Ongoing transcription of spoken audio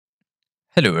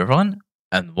Hello everyone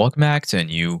and welcome back to a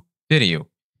new video.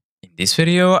 In this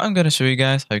video, I'm going to show you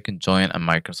guys how you can join a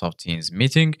Microsoft Teams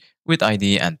meeting with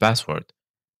ID and password.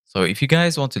 So if you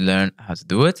guys want to learn how to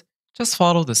do it, just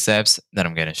follow the steps that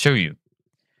I'm going to show you.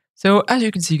 So as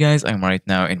you can see guys, I'm right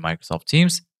now in Microsoft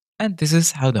Teams and this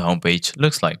is how the homepage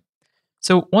looks like.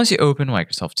 So once you open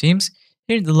Microsoft Teams,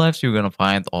 here in the left you're going to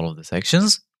find all of the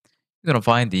sections. You're going to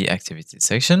find the activity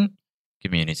section,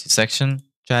 community section,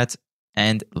 chat,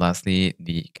 and lastly,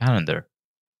 the calendar.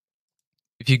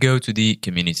 If you go to the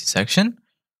community section,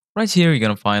 right here, you're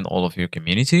going to find all of your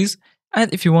communities.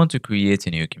 And if you want to create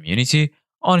a new community,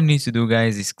 all you need to do,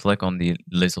 guys, is click on the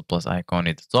little plus icon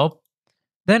at the top.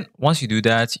 Then once you do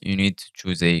that, you need to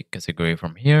choose a category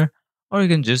from here, or you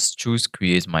can just choose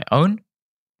create my own.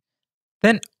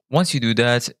 Then once you do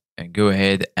that, go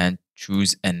ahead and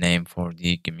choose a name for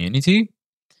the community.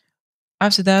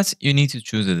 After that, you need to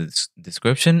choose a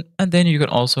description, and then you can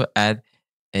also add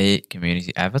a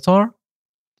community avatar.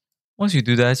 Once you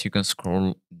do that, you can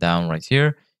scroll down right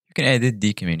here. You can edit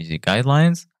the community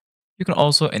guidelines. You can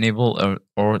also enable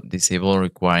or disable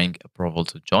requiring approval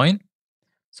to join.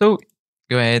 So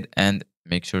go ahead and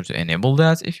make sure to enable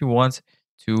that if you want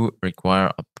to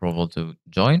require approval to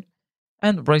join.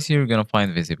 And right here, you're going to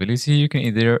find visibility. You can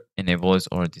either enable it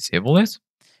or disable it.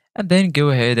 And then go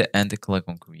ahead and click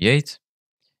on create.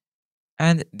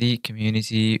 And the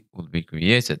community will be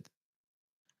created.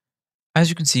 As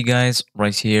you can see, guys,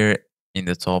 right here in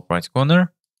the top right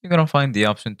corner, you're going to find the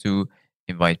option to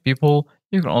invite people.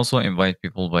 You can also invite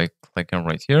people by clicking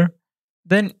right here.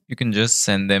 Then you can just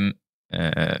send them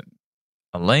a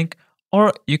link,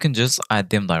 or you can just add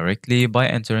them directly by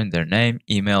entering their name,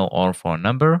 email, or phone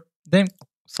number. Then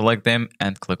select them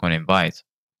and click on invite.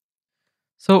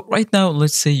 So right now,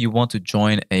 let's say you want to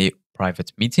join a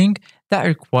private meeting that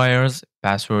requires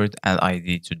password and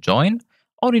ID to join.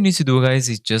 All you need to do, guys,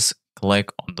 is just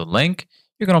click on the link.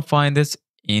 You're gonna find it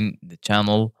in the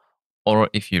channel, or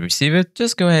if you receive it,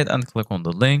 just go ahead and click on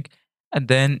the link, and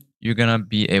then you're gonna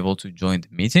be able to join the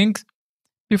meeting.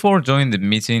 Before joining the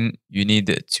meeting, you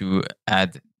need to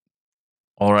add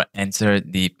or enter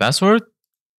the password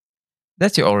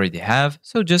that you already have.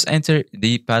 So just enter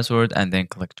the password and then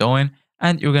click join,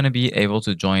 and you're going to be able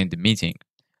to join the meeting.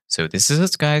 So this is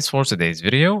it, guys, for today's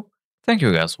video. Thank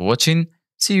you guys for watching.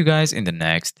 See you guys in the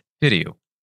next video.